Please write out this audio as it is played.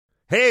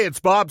Hey, it's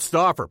Bob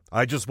Stauffer.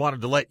 I just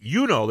wanted to let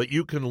you know that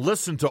you can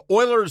listen to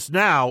Oilers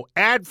Now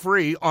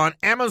ad-free on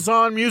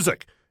Amazon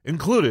Music,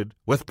 included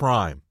with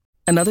Prime.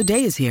 Another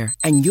day is here,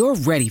 and you're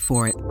ready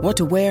for it. What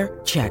to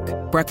wear? Check.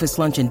 Breakfast,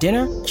 lunch, and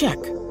dinner? Check.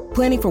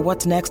 Planning for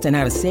what's next and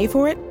how to save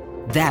for it?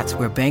 That's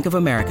where Bank of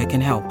America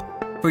can help.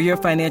 For your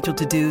financial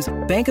to-dos,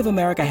 Bank of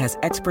America has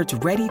experts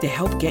ready to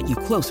help get you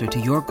closer to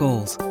your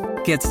goals.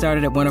 Get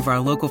started at one of our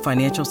local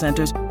financial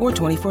centers or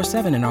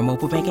 24/7 in our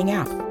mobile banking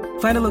app.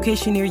 Find a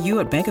location near you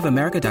at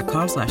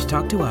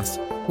bankofamerica.com/talktous.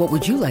 What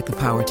would you like the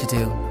power to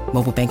do?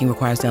 Mobile banking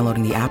requires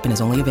downloading the app and is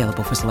only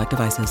available for select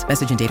devices.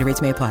 Message and data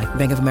rates may apply.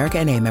 Bank of America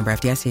N.A., member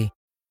FDIC.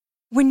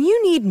 When you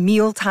need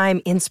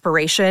mealtime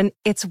inspiration,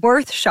 it's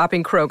worth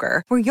shopping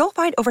Kroger, where you'll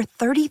find over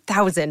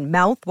 30,000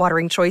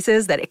 mouth-watering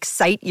choices that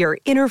excite your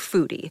inner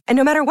foodie. And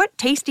no matter what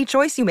tasty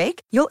choice you make,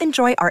 you'll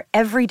enjoy our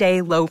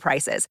everyday low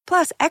prices,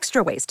 plus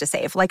extra ways to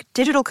save, like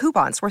digital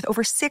coupons worth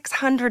over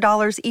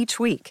 $600 each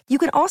week. You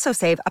can also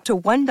save up to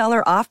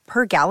 $1 off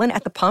per gallon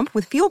at the pump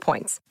with fuel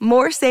points.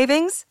 More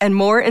savings and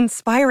more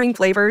inspiring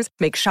flavors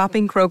make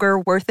shopping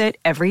Kroger worth it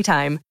every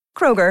time.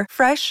 Kroger,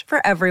 fresh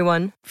for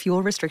everyone.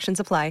 Fuel restrictions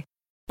apply.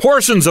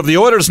 Portions of the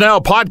Oilers Now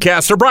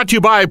podcast are brought to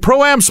you by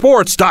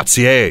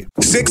ProAmSports.ca.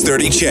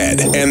 6:30 CHED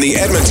and the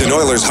Edmonton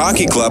Oilers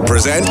Hockey Club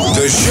present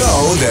the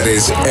show that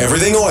is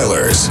everything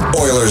Oilers.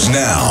 Oilers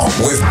Now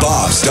with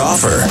Bob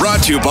Stauffer.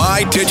 Brought to you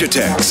by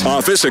Digitex.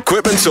 Office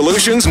Equipment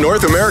Solutions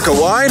North America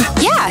wide?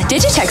 Yeah,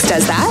 Digitex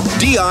does that.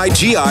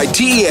 Digitex.ca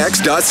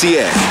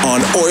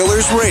on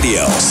Oilers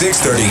Radio.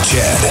 6:30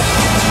 CHED.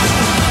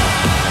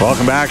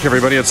 Welcome back,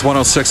 everybody. It's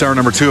 106, hour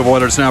number 2 of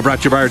Oilers Now, brought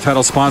to you by our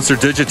title sponsor,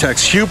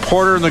 Digitex. Hugh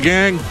Porter and the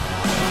gang.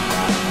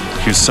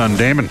 Hugh's son,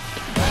 Damon,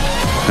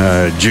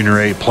 Junior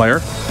A player.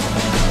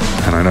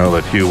 And I know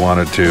that Hugh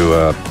wanted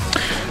to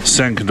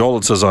send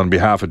condolences on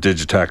behalf of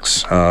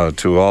Digitex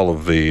to all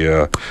of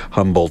the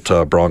Humboldt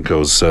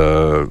Broncos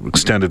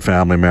extended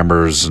family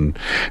members and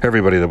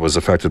everybody that was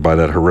affected by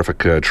that horrific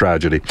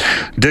tragedy.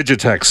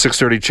 Digitex,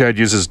 630 CHED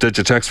uses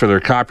Digitex for their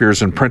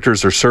copiers and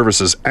printers. Their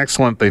service is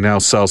excellent. They now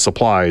sell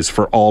supplies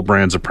for all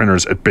brands of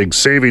printers at big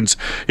savings.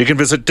 You can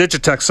visit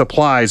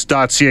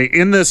digitexsupplies.ca.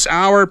 In this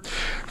hour,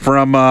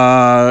 from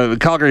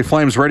Calgary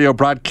Flames radio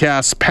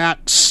broadcast,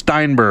 Pat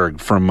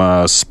Steinberg from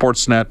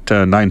Sportsnet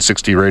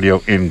 960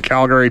 Radio in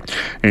Calgary.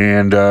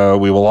 And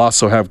we will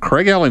also have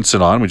Craig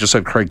Ellingson on. We just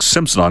had Craig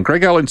Simpson on.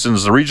 Craig Ellingson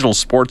is the regional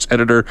sports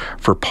editor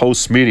for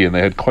Post Media, and they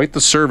had quite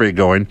the survey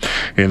going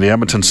in the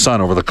Edmonton Sun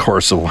over the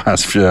course of the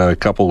last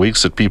couple of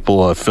weeks that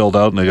people filled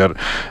out, and they got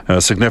a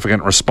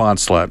significant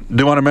response to that.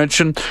 Do want to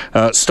mention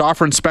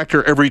Stauffer and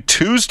Spector every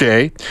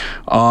Tuesday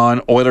on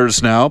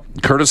Oilers Now,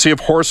 courtesy of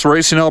Horse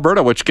Racing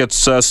Alberta, which gets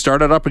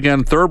started up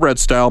again Thoroughbred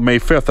style May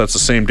 5th. That's the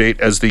same date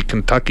as the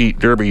Kentucky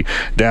Derby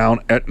down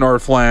at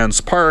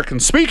Northlands Park.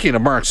 And speaking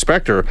of Mark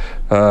Spector,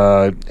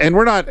 and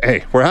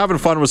we're having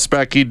fun with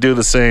Spec. He'd do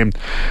the same.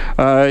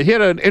 He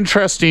had an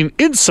interesting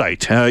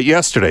insight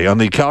yesterday on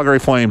the Calgary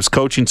Flames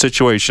coaching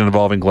situation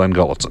involving Glenn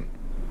Gulutzan.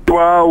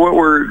 Well,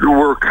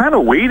 we're kind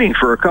of waiting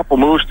for a couple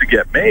moves to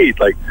get made.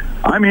 Like,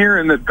 I'm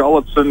hearing that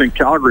Gulutzan in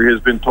Calgary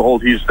has been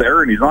told he's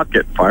there and he's not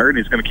getting fired. And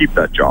he's going to keep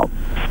that job.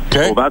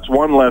 Okay. So that's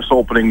one less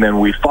opening than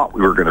we thought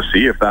we were going to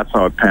see, if that's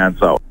how it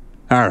pans out.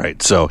 All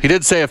right, so he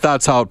did say if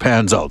that's how it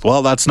pans out.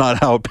 Well, that's not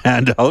how it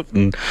panned out,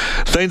 and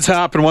things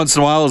happen once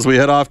in a while as we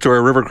head off to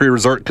our River Cree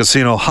Resort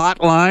Casino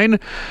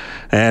hotline.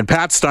 And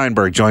Pat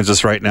Steinberg joins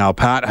us right now.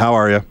 Pat, how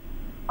are you?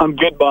 I'm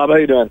good, Bob. How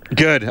you doing?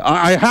 Good.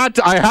 I had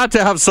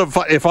to have some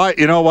fun.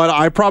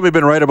 I've probably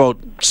been right about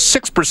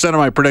 6% of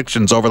my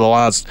predictions over the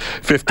last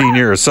 15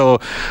 years. So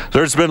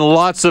there's been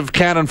lots of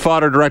cannon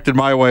fodder directed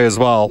my way as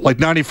well, like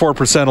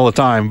 94% of the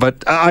time.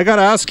 But I got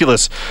to ask you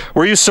this: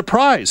 were you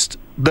surprised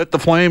that the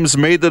Flames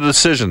made the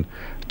decision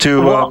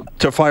to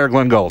fire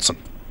Glenn Gulutzan?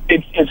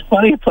 It's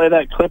funny you play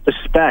that clip of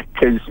Spec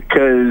because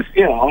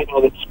I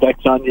know that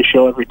Spec's on your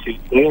show every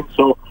Tuesday, and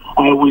so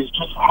I was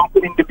just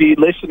happening to be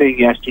listening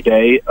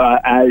yesterday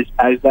as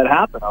that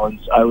happened.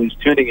 I was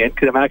tuning in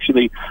because I'm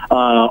actually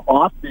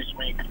off this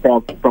week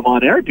from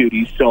on air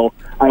duties, so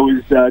I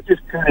was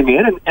just tuning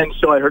in, and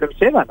so I heard him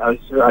say that.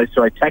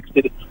 So I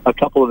texted a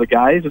couple of the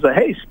guys. I was like,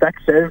 "Hey, Spec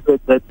says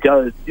that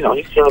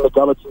he's hearing the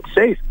Gulutzan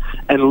safe,"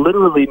 and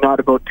literally not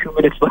about 2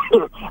 minutes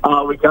later,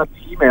 we got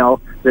the email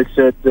that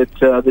said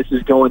that this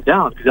is going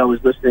down, because I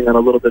was listening on a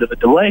little bit of a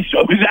delay. So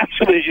it was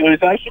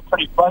actually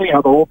pretty funny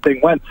how the whole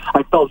thing went.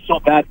 I felt so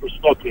bad for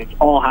Spec. It's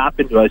all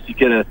happened to us. You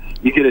get a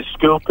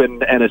scoop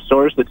and a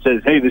source that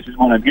says, "Hey, this is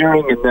what I'm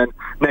hearing," and then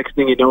next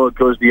thing you know, it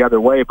goes the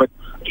other way. But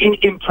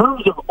in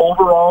terms of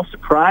overall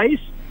surprise,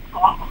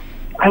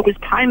 I was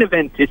kind of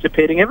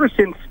anticipating ever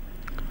since.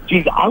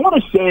 I want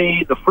to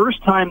say the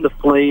first time the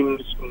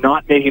Flames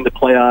not making the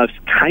playoffs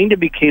kind of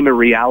became a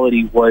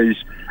reality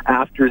was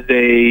after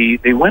they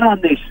went on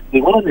this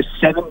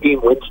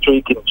 7-game win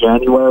streak in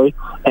January,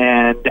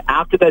 and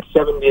after that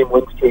 7-game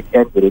win streak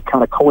ended, it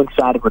kind of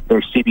coincided with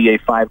their CBA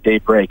 5-day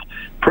break.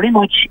 Pretty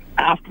much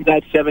after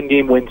that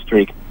 7-game win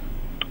streak,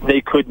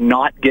 they could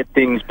not get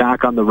things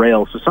back on the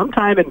rails. So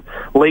sometime in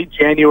late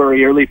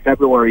January, early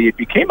February, it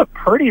became a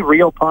pretty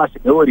real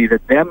possibility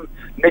that them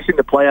missing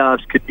the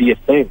playoffs could be a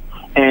thing.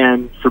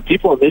 And for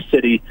people in this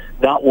city,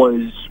 that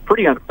was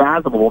pretty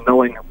unfathomable,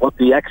 knowing what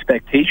the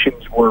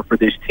expectations were for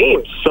this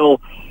team. So,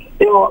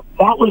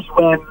 that was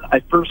when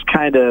I first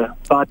kind of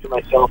thought to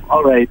myself,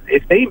 all right,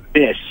 if they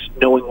miss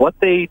knowing what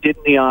they did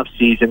in the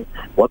offseason,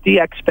 what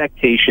the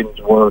expectations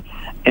were,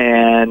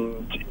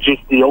 and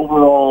just the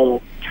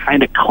overall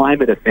kind of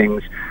climate of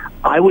things,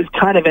 I was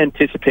kind of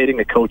anticipating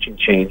a coaching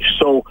change.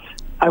 So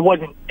I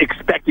wasn't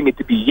expecting it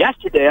to be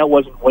yesterday. I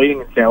wasn't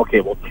waiting and saying,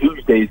 okay, well,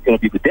 Tuesday is going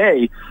to be the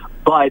day.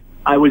 But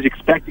I was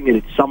expecting it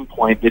at some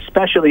point,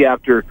 especially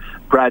after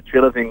Brad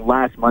Treliving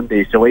last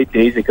Monday, so 8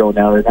 days ago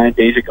now, or 9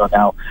 days ago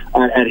now,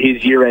 at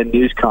his year-end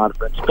news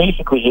conference.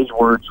 Basically, his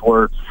words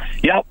were,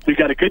 yep, we've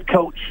got a good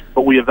coach,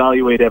 but we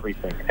evaluate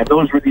everything. And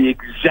those were the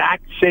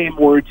exact same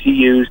words he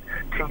used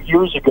 2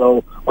 years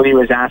ago when he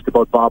was asked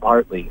about Bob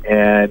Hartley.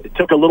 And it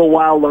took a little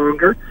while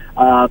longer.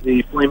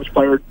 The Flames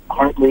fired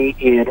Hartley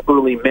in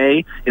early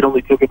May. It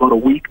only took about a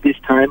week this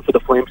time for the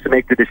Flames to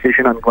make the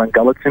decision on Glenn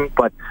Gulutzan.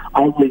 But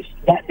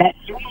that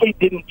certainly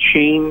didn't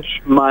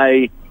change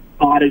my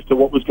thought as to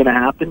what was going to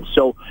happen.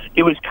 So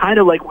it was kind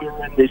of like we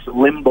were in this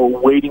limbo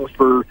waiting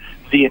for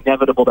the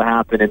inevitable to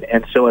happen,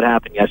 and so it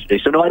happened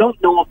yesterday. So, no, I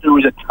don't know if there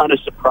was a ton of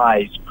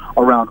surprise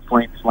around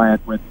Flames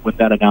land when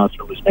that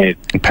announcement was made.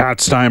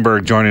 Pat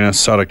Steinberg joining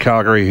us out of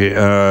Calgary,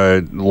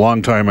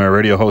 longtime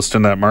radio host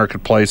in that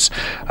marketplace,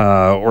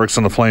 works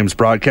on the Flames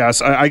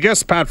broadcast. I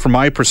guess, Pat, from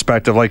my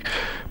perspective,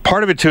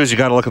 part of it, too, is you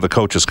got to look at the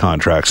coaches'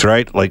 contracts,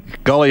 right?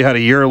 Gully had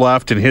a year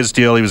left in his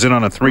deal. He was in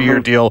on a 3-year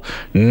deal,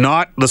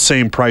 not the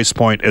same price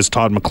point as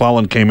Todd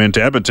McLellan came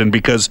into Edmonton,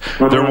 because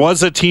there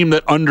was a team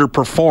that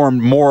underperformed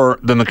more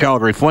than the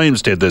Calgary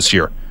Flames did this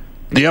year.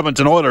 The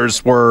Edmonton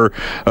Oilers were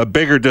a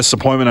bigger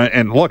disappointment.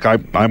 And look,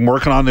 I'm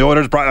working on the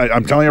Oilers.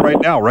 I'm telling you right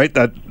now, right,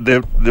 that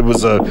it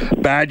was a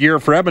bad year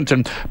for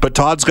Edmonton. But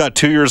Todd's got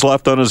 2 years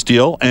left on his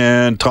deal,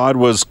 and Todd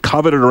was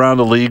coveted around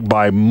the league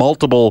by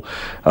multiple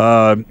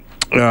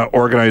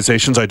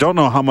organizations. I don't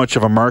know how much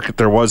of a market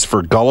there was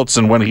for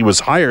Gulutzan when he was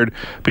hired,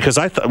 because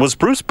was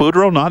Bruce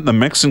Boudreau not in the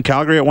mix in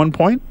Calgary at one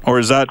point, or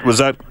was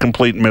that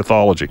complete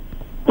mythology?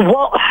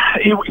 Well,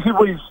 he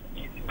was.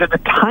 The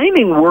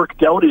timing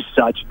worked out as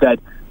such that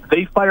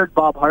they fired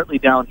Bob Hartley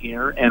down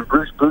here, and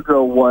Bruce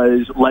Boudreau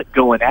was let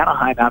go in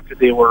Anaheim after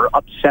they were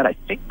upset, I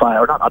think,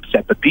 not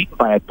upset, but beaten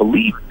by, I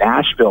believe,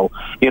 Nashville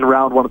in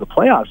round one of the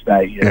playoffs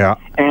that year. Yeah.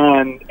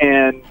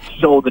 And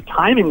so the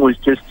timing was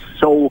just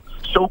so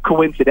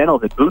coincidental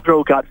that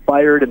Boudreau got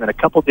fired, and then a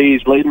couple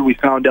days later we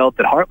found out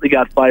that Hartley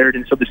got fired,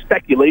 and so the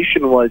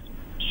speculation was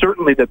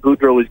certainly that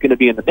Boudreau was going to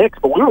be in the mix,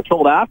 but we were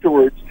told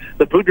afterwards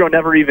that Boudreau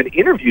never even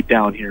interviewed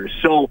down here.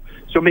 So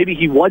maybe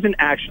he wasn't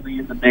actually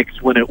in the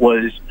mix when it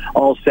was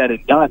all said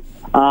and done.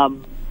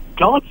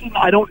 Gulutzan,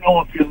 I don't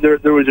know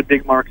if there was a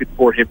big market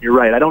for him. You're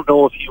right. I don't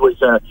know if he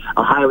was a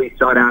highly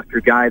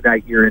sought-after guy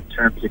that year in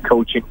terms of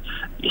coaching.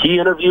 He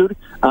interviewed.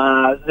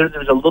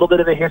 There's a little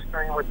bit of a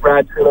history with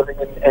Brad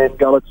Treliving and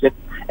Gulutzan.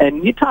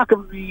 And you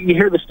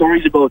hear the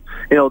stories about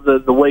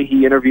the way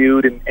he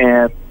interviewed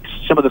and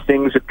some of the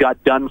things that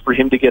got done for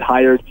him to get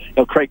hired.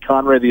 Craig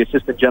Conrad, the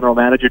assistant general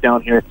manager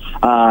down here,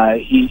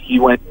 he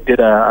went and did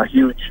a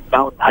huge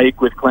mountain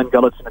hike with Glenn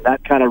Gulutzan, and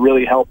that kind of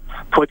really helped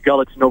put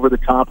Gulutzan over the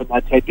top and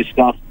that type of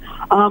stuff.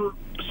 So,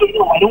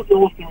 I don't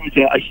know if there was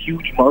a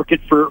huge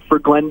market for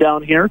Glenn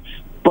down here,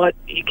 but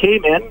he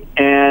came in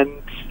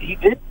and he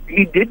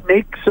did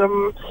make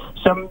some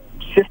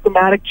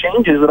systematic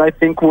changes that I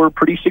think were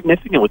pretty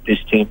significant with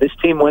this team. This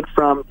team went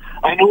from,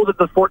 I know that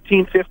the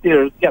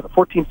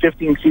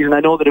 14-15 season, I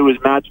know that it was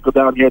magical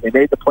down here. They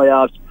made the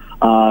playoffs,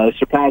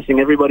 surpassing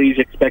everybody's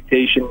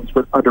expectations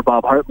under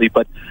Bob Hartley.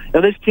 But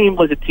this team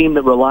was a team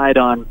that relied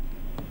on,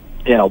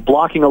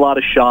 blocking a lot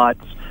of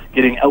shots,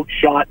 getting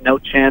outshot and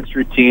outchanced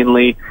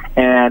routinely,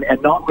 and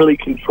not really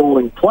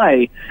controlling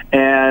play.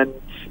 And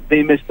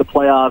they missed the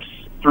playoffs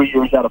 3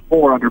 years out of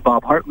 4 under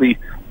Bob Hartley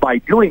by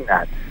doing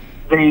that.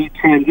 They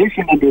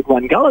transitioned under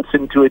Glenn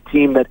Gulutzan to a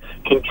team that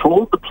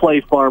controlled the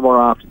play far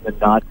more often than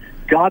not,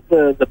 got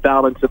the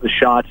balance of the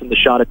shots and the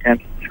shot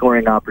attempts and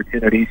scoring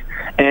opportunities,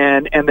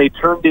 and they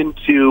turned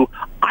into,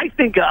 I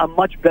think, a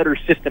much better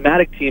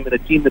systematic team and a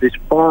team that is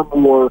far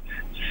more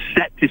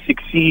set to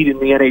succeed in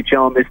the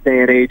NHL in this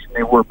day and age than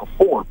they were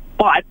before.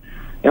 But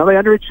they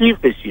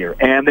underachieved this year,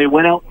 and they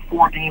went out in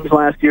 4 games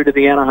last year to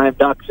the Anaheim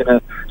Ducks in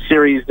a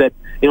series that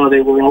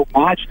they were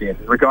outmatched in,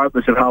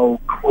 regardless of how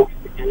close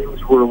the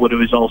games were when it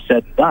was all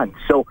said and done.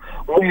 So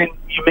when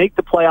you make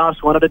the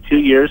playoffs 1 out of 2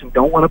 years and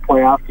don't win a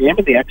playoff game,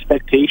 and the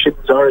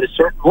expectations are at a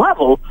certain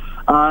level,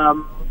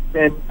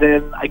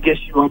 then I guess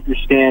you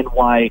understand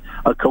why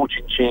a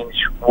coaching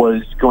change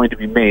was going to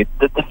be made.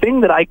 The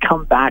thing that I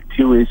come back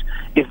to is,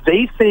 if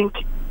they think,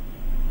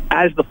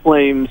 as the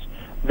Flames,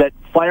 that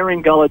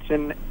firing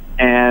Gulutzan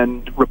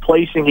and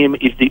replacing him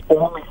is the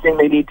only thing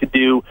they need to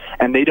do,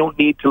 and they don't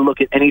need to look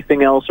at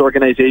anything else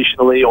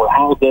organizationally or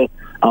how the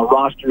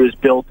roster is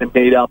built and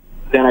made up,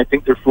 then I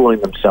think they're fooling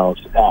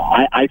themselves.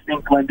 I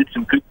think Glenn did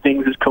some good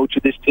things as coach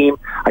of this team.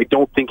 I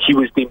don't think he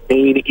was the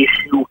main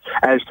issue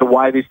as to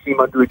why this team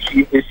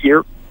underachieved this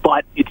year,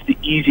 but it's the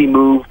easy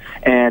move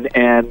and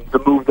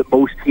the move that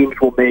most teams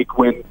will make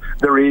when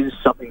there is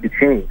something to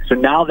change. So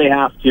now they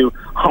have to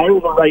hire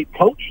the right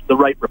coach, the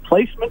right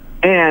replacement,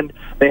 and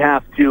they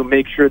have to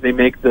make sure they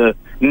make the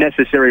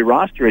necessary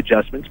roster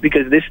adjustments,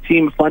 because this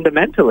team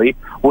fundamentally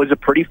was a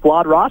pretty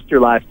flawed roster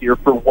last year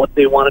for what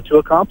they wanted to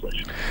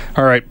accomplish.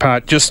 All right,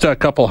 Pat, just a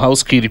couple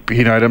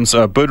housekeeping items.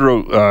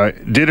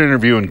 Boudreau did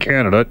interview in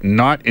Canada,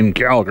 not in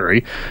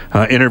Calgary,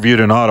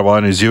 interviewed in Ottawa,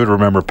 and as you would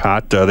remember,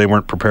 Pat, they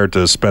weren't prepared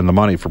to spend the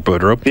money for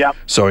Boudreau. Yep.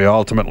 So he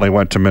ultimately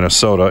went to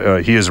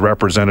Minnesota. He is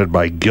represented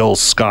by Gil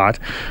Scott,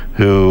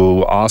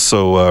 who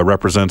also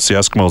represents the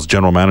Eskimos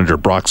general manager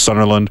Brock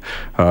Sunderland.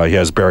 He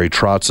has Barry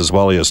Trotz as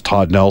well. He has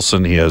Todd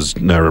Nelson. He has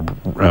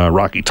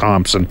Rocky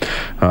Thompson,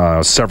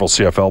 several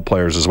CFL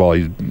players as well.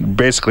 He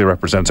basically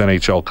represents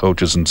NHL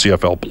coaches and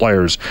CFL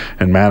players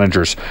and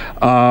managers.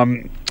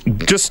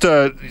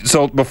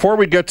 So before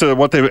we get to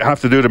what they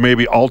have to do to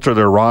maybe alter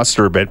their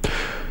roster a bit,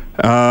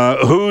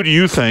 who do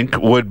you think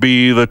would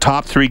be the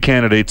top three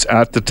candidates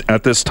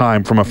at this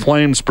time from a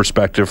Flames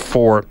perspective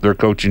for their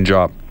coaching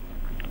job?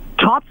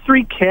 Top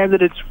three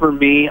candidates for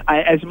me,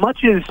 as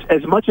much as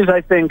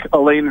I think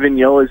Alain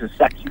Vigneault is a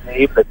sexy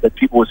name that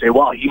people would say,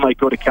 well, he might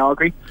go to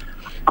Calgary.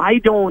 I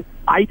don't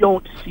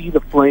see the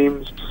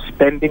Flames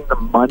spending the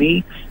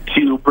money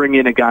to bring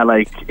in a guy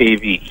like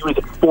AV. He was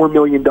at $4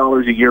 million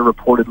a year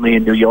reportedly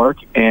in New York,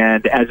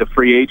 and as a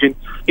free agent,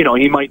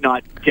 he might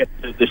not get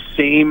the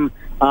same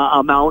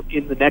amount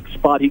in the next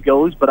spot he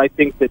goes, but I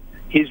think that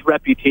his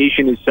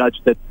reputation is such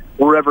that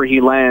wherever he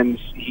lands,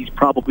 he's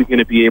probably going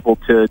to be able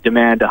to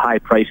demand a high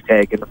price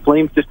tag. And the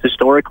Flames just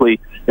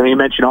historically, you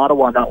mentioned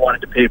Ottawa not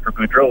wanting to pay for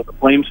Boudreau. The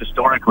Flames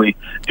historically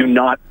do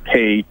not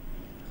pay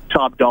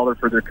top dollar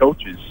for their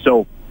coaches.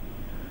 So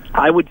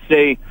I would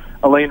say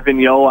Alain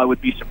Vigneault, I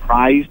would be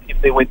surprised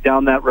if they went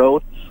down that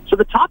road. So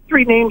the top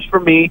three names for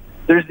me,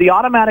 there's the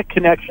automatic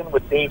connection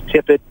with Dave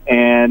Tippett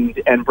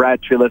and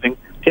Brad Treliving.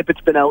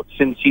 Tippett's been out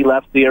since he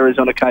left the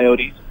Arizona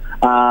Coyotes.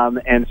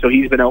 And so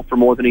he's been out for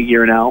more than a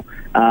year now.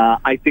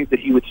 I think that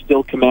he would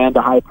still command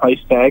a high price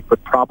tag,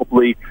 but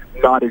probably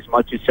not as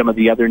much as some of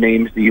the other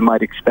names that you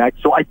might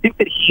expect. So I think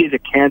that he is a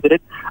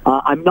candidate.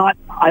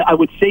 I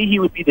would say he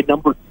would be the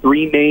number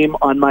 3 name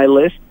on my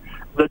list.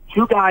 The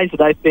two guys that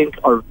I think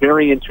are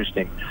very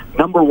interesting.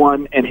 Number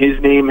one, and his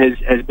name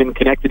has been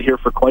connected here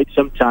for quite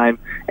some time,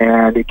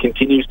 and it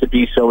continues to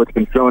be so. It's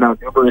been thrown out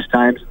numerous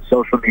times in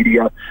social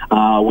media.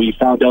 We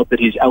found out that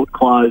his out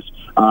clause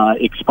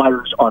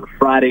expires on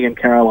Friday in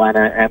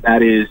Carolina, and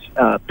that is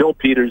Bill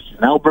Peters,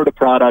 an Alberta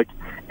product,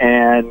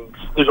 and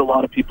there's a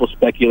lot of people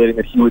speculating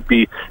that he would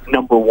be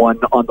number 1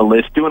 on the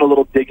list. Doing a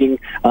little digging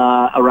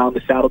around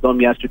the Saddle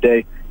Dome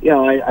yesterday,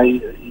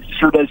 it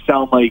sure does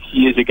sound like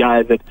he is a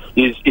guy that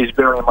is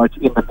very much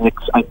in the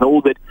mix. I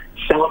know that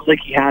sounds like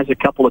he has a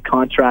couple of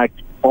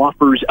contract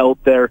offers out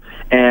there,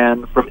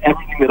 and from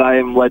everything that I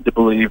am led to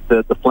believe,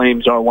 the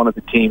Flames are one of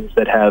the teams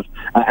that have,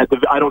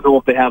 I don't know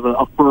if they have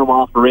a firm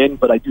offer in,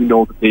 but I do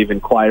know that they've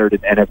inquired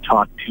and have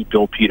talked to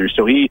Bill Peters.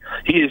 So he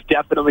is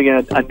definitely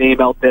a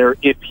name out there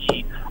if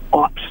he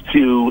opts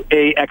to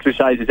A,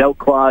 exercise his out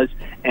clause,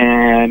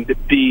 and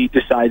B,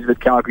 decides that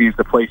Calgary is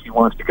the place he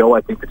wants to go. I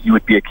think that he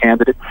would be a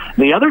candidate.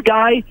 And the other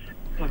guy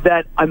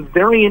that I'm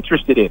very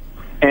interested in,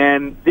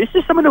 and this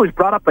is someone that was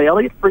brought up by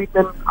Elliot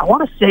Friedman, I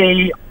want to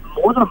say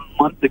more than a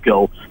month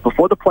ago,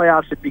 before the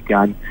playoffs had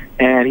begun,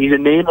 and he's a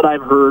name that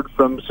I've heard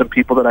from some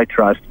people that I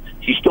trust.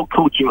 He's still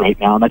coaching right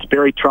now, and that's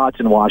Barry Trotz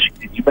in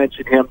Washington. You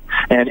mentioned him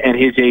and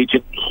his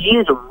agent. He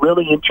is a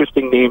really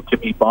interesting name to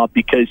me, Bob,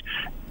 because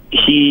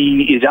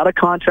he is out of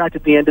contract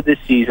at the end of this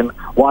season.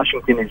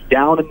 Washington is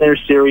down in their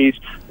series.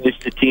 This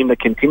is a team that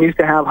continues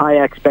to have high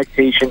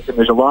expectations, and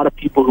there's a lot of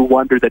people who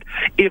wonder that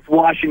if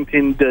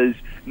Washington does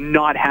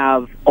not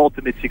have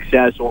ultimate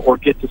success or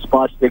get to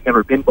spots they've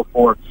never been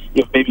before,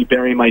 if maybe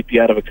Barry might be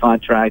out of a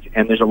contract.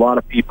 And there's a lot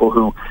of people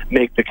who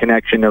make the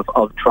connection of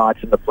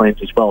Trotz and the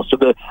Flames as well. So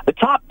the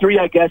top 3,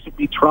 I guess, would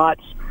be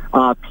Trotz,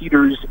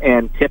 Peters,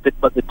 and Tippett,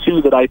 but the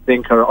two that I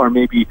think are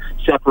maybe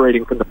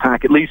separating from the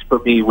pack, at least for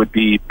me, would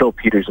be Bill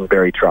Peters and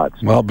Barry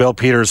Trotz. Well, Bill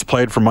Peters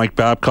played for Mike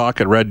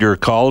Babcock at Red Deer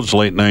College,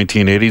 late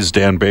 1980s.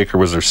 Dan Baker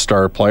was their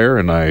star player,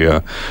 and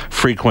I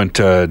frequent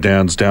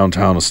Dan's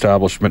downtown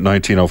establishment,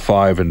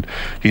 1905, and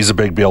he's a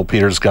big Bill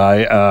Peters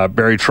guy.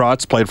 Barry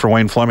Trotz played for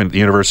Wayne Fleming at the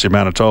University of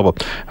Manitoba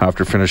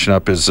after finishing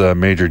up his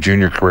major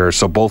junior career,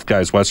 so both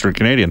guys Western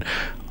Canadian.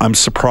 I'm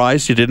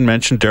surprised you didn't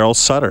mention Darryl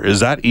Sutter. Is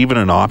that even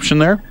an option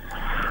there?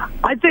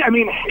 I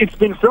mean, it's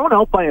been thrown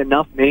out by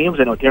enough names.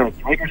 I know Darren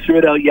Dreger threw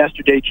it out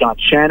yesterday. John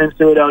Shannon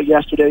threw it out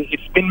yesterday.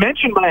 It's been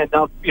mentioned by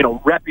enough,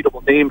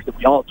 reputable names that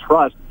we all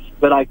trust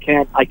that I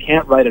can't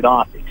write it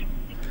off.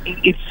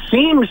 It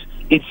seems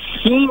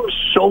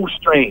so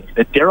strange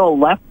that Darryl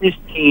left this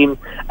team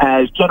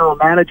as general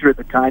manager at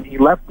the time. He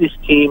left this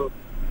team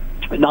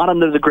not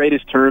under the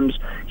greatest terms.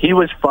 He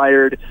was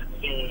fired.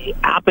 The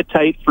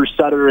appetite for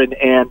Sutter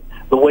and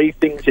The way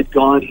things had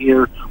gone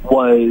here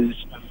was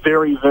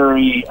very,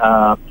 very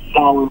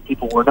sour.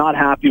 People were not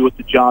happy with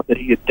the job that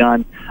he had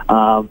done.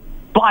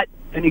 But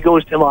then he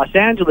goes to Los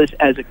Angeles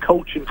as a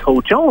coach and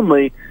coach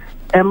only,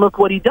 and look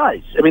what he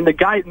does. I mean, the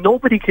guy,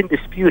 nobody can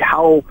dispute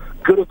how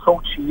good a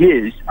coach he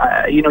is.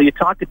 You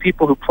talk to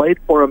people who played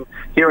for him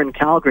here in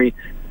Calgary.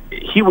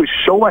 He was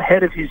so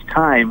ahead of his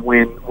time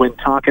when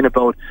talking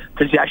about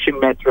possession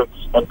metrics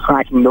and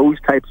tracking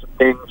those types of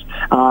things.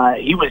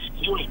 He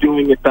was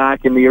doing it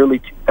back in the early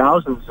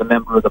 2000s as a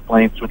member of the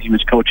Flames when he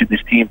was coaching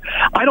this team.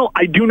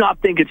 I do not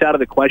think it's out of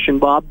the question,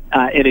 Bob,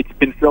 and it's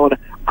been thrown.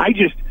 I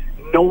just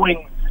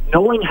knowing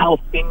how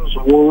things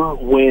were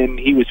when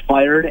he was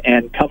fired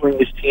and covering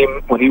this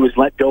team when he was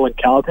let go in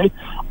Calgary,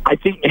 I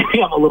think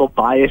maybe I'm a little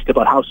biased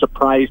about how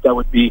surprised I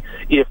would be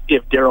if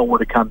Darryl were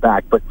to come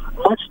back. But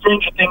much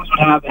stranger things would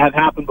have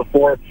happened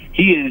before.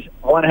 He is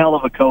one hell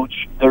of a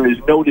coach. There is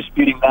no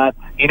disputing that.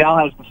 He now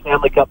has the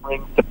Stanley Cup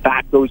rings to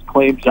back those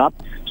claims up.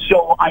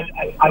 So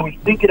I was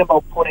thinking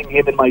about putting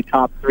him in my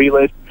top 3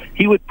 list.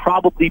 He would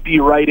probably be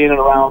right in and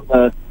around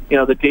the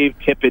Dave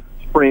Tippett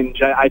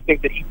fringe. I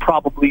think that he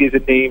probably is a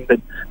name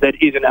that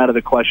isn't out of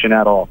the question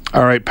at all.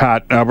 All right,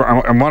 Pat, I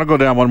want to go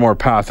down one more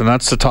path, and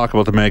that's to talk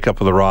about the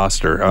makeup of the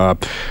roster.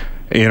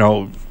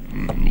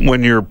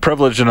 When you're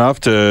privileged enough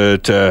to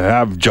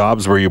have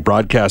jobs where you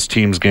broadcast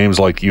teams' games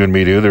like you and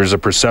me do, there's a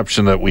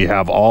perception that we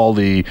have all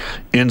the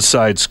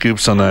inside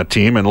scoops on that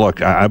team. And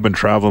look, I've been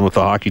traveling with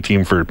the hockey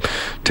team for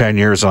 10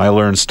 years, and I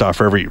learned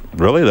stuff I didn't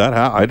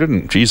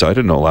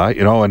know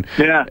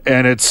that,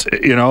 and it's,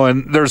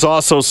 and there's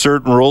also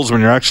certain rules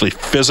when you're actually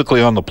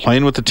physically on the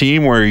plane with the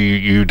team where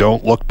you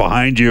don't look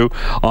behind you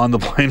on the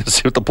plane to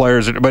see what the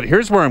players are. But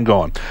here's where I'm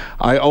going.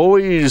 I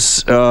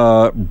always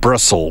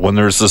bristle when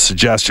there's the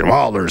suggestion,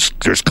 well, there's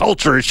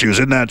culture issues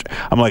in that.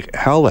 I'm like,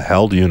 how the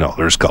hell do you know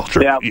there's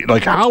culture? Yeah.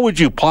 Like, how would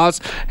you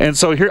pause? And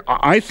so here,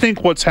 I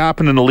think what's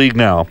happened in the league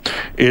now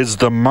is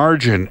the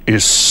margin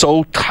is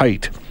so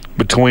tight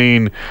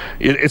between,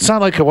 it's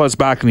not like it was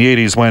back in the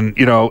 80s when,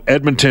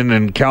 Edmonton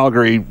and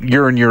Calgary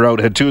year in, year out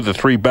had 2 of the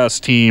 3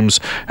 best teams,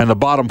 and the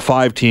bottom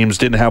 5 teams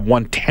didn't have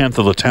 1/10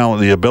 of the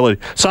talent, the ability.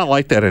 It's not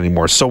like that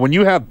anymore. So when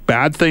you have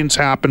bad things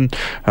happen,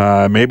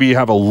 maybe you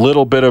have a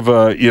little bit of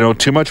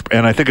too much,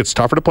 and I think it's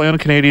tougher to play on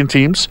Canadian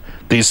teams.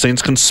 These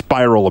things can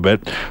spiral a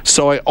bit.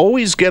 So I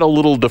always get a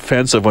little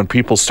defensive when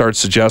people start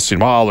suggesting,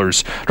 well,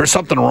 there's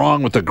something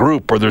wrong with the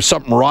group, or there's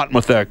something rotten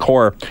with that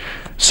core.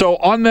 So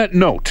on that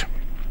note,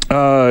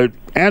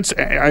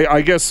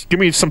 I guess give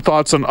me some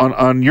thoughts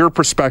on your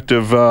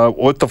perspective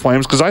with the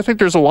Flames, because I think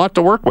there's a lot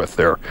to work with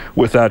there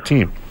with that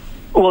team.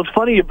 Well, it's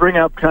funny you bring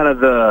up kind of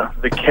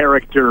the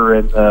character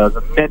and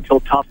the mental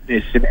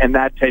toughness and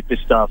that type of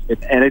stuff,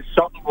 and it's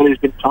something that has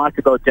been talked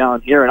about down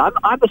here. And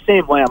I'm the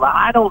same way.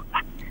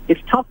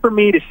 It's tough for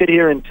me to sit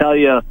here and tell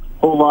you a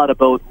whole lot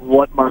about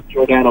what Mark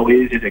Giordano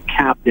is as a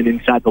captain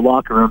inside the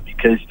locker room,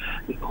 because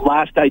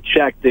last I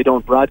checked, they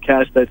don't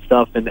broadcast that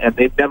stuff, and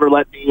they've never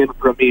let me in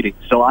for a meeting.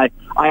 So I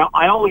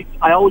always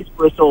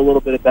bristle a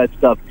little bit at that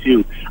stuff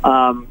too.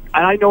 And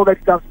I know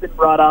that stuff's been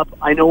brought up.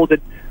 I know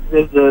that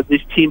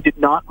this team did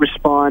not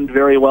respond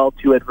very well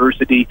to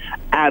adversity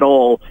at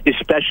all,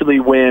 especially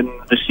when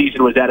the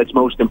season was at its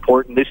most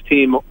important. This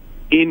team,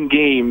 in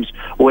games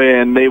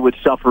when they would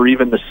suffer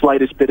even the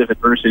slightest bit of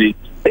adversity,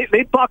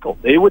 they'd buckle.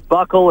 They would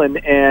buckle, and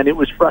it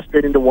was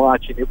frustrating to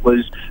watch. And it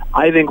was,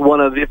 I think, one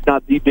of, if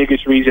not the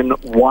biggest reason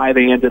why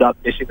they ended up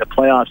missing the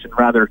playoffs in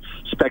rather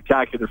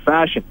spectacular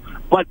fashion.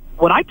 But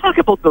when I talk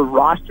about the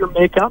roster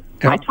makeup,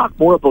 I talk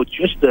more about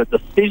just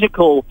the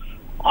physical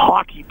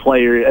hockey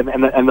player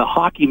and the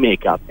hockey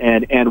makeup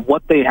and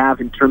what they have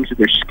in terms of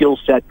their skill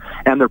set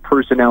and their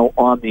personnel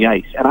on the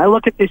ice. And I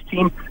look at this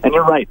team, and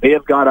you're right, they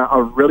have got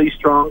a really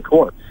strong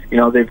core.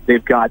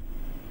 They've got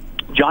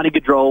Johnny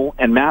Gaudreau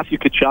and Matthew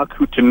Tkachuk,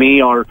 who to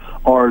me are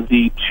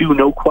the 2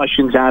 no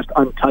questions asked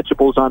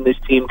untouchables on this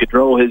team.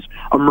 Gaudreau has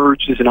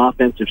emerged as an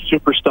offensive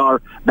superstar.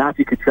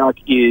 Matthew Tkachuk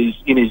is,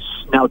 in his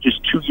now just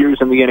 2 years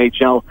in the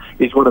NHL,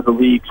 is one of the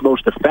league's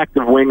most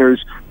effective wingers.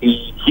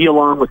 He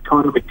along with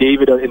Connor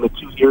McDavid, in the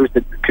 2 years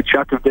that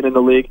Tkachuk have been in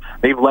the league,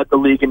 they've led the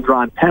league in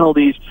drawn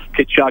penalties.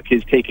 Tkachuk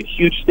has taken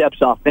huge steps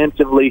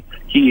offensively.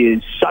 He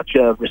is such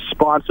a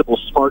responsible,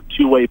 smart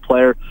 2-way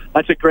player.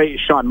 That's a great.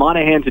 Sean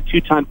Monahan's a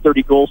 2-time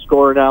 30-goal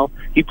scorer now.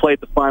 He played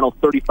the final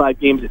 35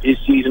 games of his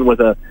season with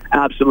a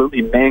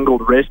absolutely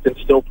mangled wrist and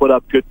still put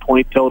up good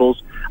point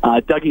totals.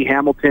 Dougie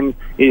Hamilton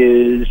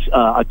is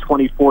a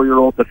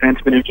 24-year-old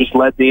defenseman who just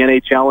led the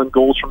NHL in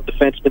goals from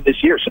defensemen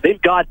this year. So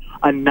they've got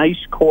a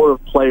nice core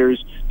of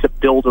players to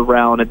build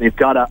around, and they've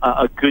got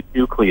a good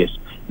nucleus.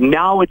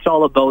 Now it's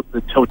all about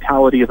the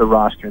totality of the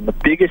roster. And the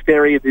biggest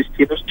area of this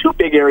team, there's two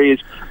big areas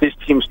this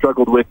team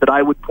struggled with that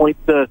I would point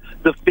the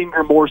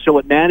finger more so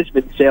at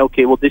management and say,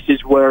 okay, well, this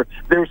is where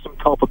there's some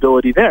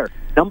culpability there.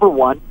 Number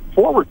one,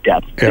 forward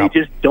depth. Yeah. They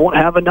just don't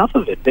have enough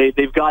of it.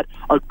 They've got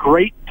a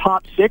great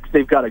top six.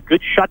 They've got a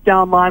good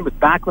shutdown line with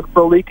Backlund,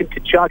 Frolik, and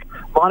Tkachuk.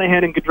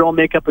 Monahan and Gaudreau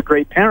make up a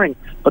great pairing.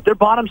 But their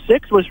bottom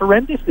six was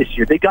horrendous this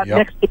year. They got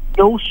next to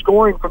no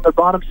scoring from their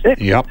bottom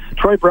six. Yep.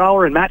 Troy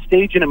Brouwer and Matt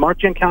Stajan and Mark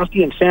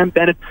Jankowski and Sam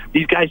Bennett,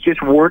 these guys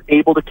just weren't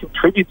able to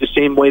contribute the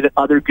same way that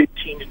other good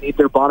teams need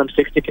their bottom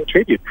six to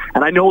contribute.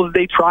 And I know that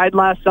they tried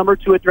last summer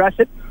to address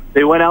it.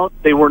 They went out,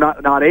 they were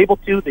not able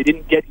to. They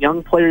didn't get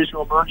young players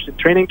who emerged in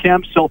training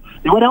camps. So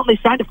they went out and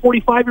they signed a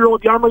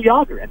 45-year-old Jaromir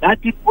Jagr, and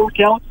that didn't work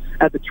out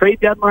at the trade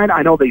deadline.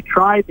 I know they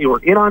tried. They were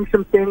in on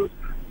some things,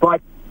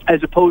 but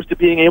as opposed to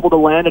being able to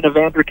land an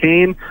Evander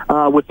Kane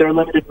with their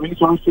limited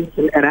resources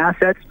and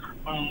assets,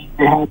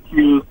 they had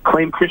to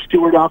claim Chris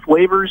Stewart off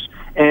waivers,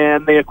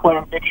 and they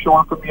acquired Nick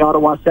Shaw from the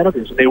Ottawa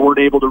Senators. And they weren't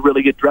able to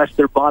really address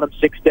their bottom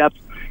six depth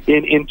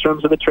in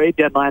terms of the trade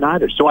deadline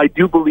either. So I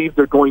do believe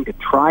they're going to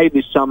try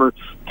this summer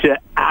to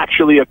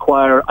actually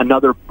acquire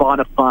another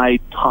bona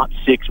fide top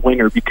six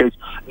winger, because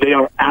they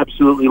are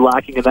absolutely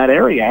lacking in that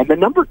area. And the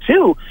number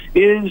two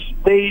is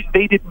they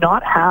did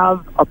not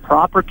have a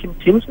proper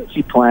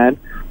contingency plan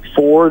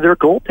for their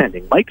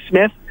goaltending. Mike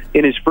Smith,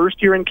 in his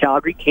first year in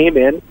Calgary, came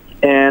in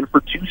and for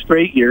 2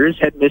 straight years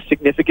had missed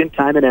significant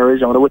time in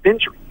Arizona with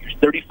injury. He was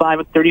 35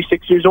 and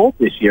 36 years old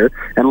this year,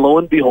 and lo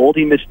and behold,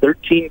 he missed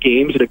 13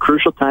 games at a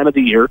crucial time of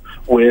the year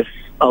with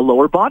a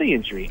lower body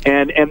injury.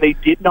 And they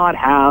did not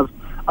have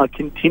a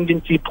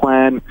contingency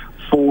plan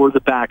for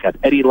the backup.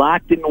 Eddie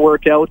Lack didn't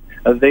work out.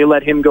 They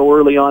let him go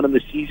early on in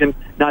the season.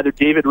 Neither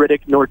David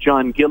Riddick nor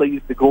John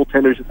Gillies, the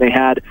goaltenders that they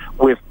had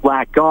with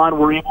Lack gone,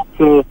 were able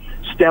to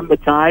stem the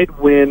tide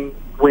when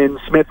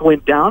Smith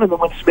went down, and then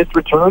when Smith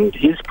returned,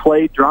 his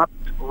play dropped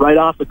right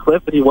off the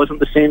cliff, and he wasn't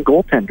the same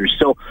goaltender.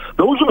 So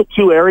those are the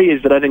two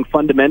areas that I think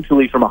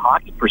fundamentally, from a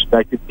hockey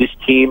perspective, this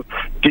team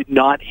did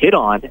not hit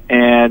on,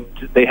 and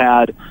they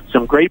had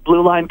some great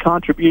blue line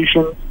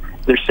contributions.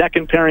 Their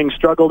second pairing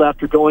struggled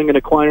after going and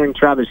acquiring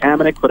Travis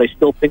Hamonic, but I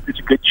still think there's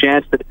a good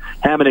chance that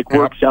Hamonic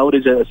works out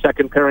as a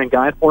second pairing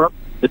guy for him.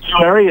 The two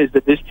areas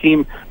that this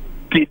team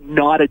did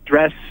not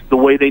address the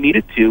way they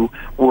needed to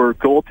were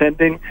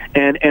goaltending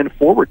and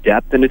forward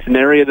depth, and it's an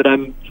area that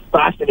I'm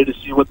fascinated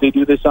to see what they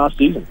do this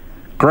offseason.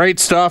 Great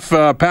stuff,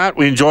 Pat.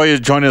 We enjoy you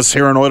joining us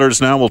here on Oilers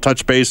Now. We'll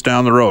touch base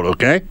down the road,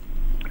 okay?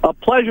 A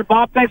pleasure,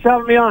 Bob. Thanks for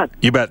having me on.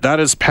 You bet. That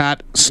is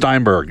Pat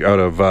Steinberg out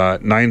of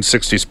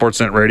 960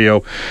 Sportsnet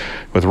Radio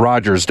with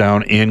Rogers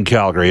down in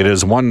Calgary. It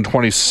is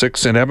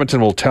 1:26 in Edmonton.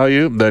 We'll tell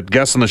you that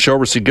guests on the show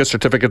receive gift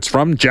certificates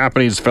from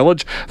Japanese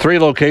Village. 3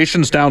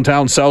 locations,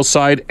 downtown, south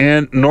side,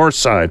 and north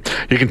side.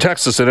 You can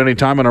text us at any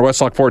time on our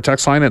Westlock Ford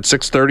text line at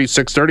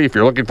 630-630. If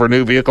you're looking for a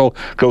new vehicle,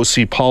 go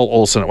see Paul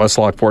Olson at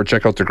Westlock Ford.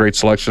 Check out their great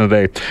selection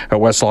today at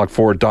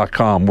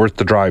westlockford.com. Worth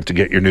the drive to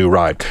get your new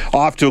ride.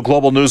 Off to a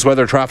global news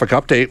weather traffic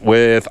update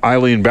with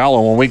Eileen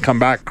Ballo. When we come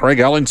back, Craig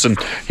Ellingson,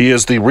 he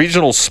is the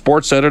regional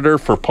sports editor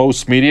for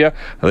Post Media.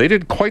 They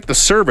did quite the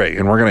survey,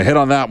 and we're going to hit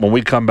on that when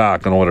we come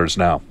back on Oilers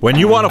Now. When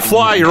you want to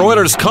fly your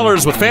Oilers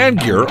colors with fan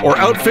gear or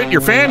outfit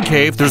your fan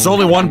cave, there's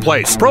only one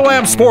place: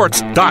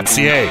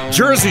 ProAmSports.ca.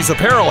 Jerseys,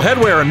 apparel,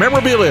 headwear, and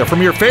memorabilia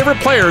from your favorite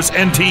players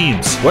and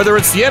teams. Whether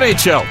it's the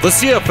NHL, the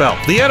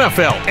CFL, the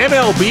NFL,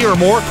 MLB, or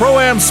more,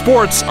 Pro-Am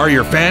Sports are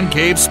your fan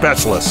cave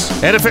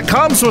specialists. And if it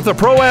comes with a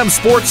Pro-Am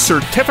Sports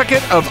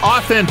certificate of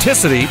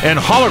authenticity and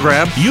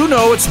hologram, you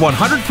know it's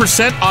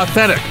 100%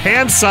 authentic,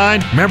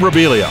 hand-signed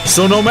memorabilia.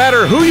 So no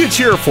matter who you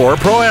cheer for,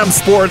 Pro-Am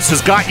Sports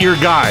has got your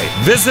guy.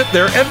 Visit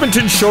their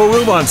Edmonton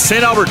showroom on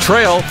St. Albert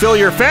Trail. Fill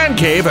your fan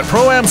cave at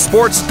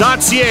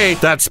ProAmSports.ca.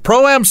 That's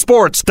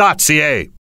ProAmSports.ca.